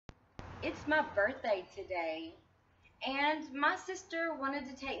It's my birthday today, and my sister wanted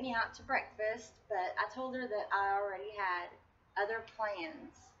to take me out to breakfast, but I told her that I already had other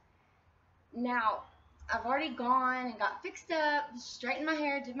plans. Now, I've already gone and got fixed up, straightened my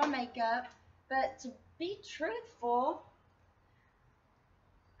hair, did my makeup, but to be truthful,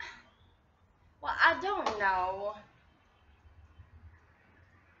 well, I don't know.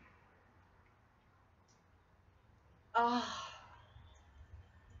 Oh,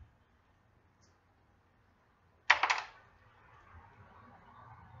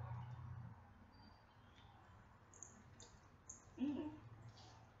 mm.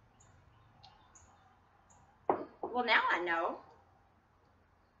 Well, now I know.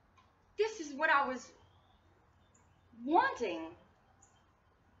 This is what I was wanting,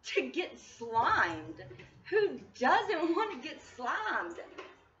 to get slimed. Who doesn't want to get slimed?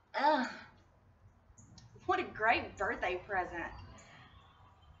 Ugh, what a great birthday present.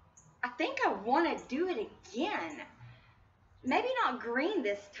 I think I want to do it again. Maybe not green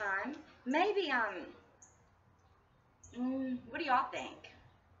this time. Maybe, what do y'all think?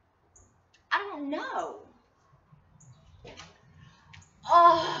 I don't know.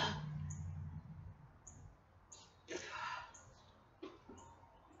 Oh,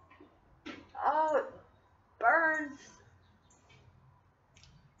 oh, it burns.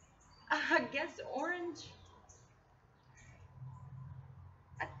 I guess orange.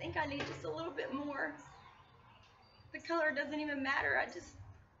 I think I need just a little bit more. The color doesn't even matter. This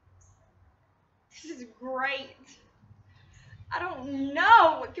is great. I don't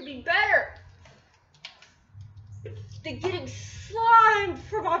know what could be better than getting slimed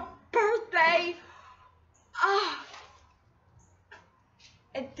for my birthday. Ah,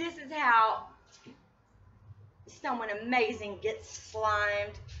 and this is how someone amazing gets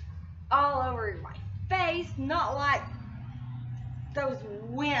slimed all over my face, not like those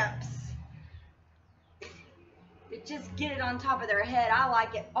wimps that just get it on top of their head. I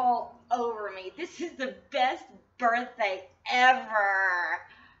like it all over me. This is the best birthday ever.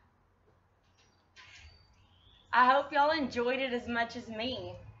 I hope y'all enjoyed it as much as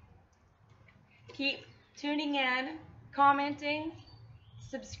me. Keep tuning in, commenting,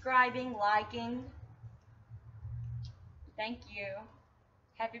 subscribing, liking. Thank you.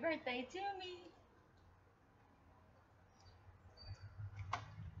 Happy birthday to me.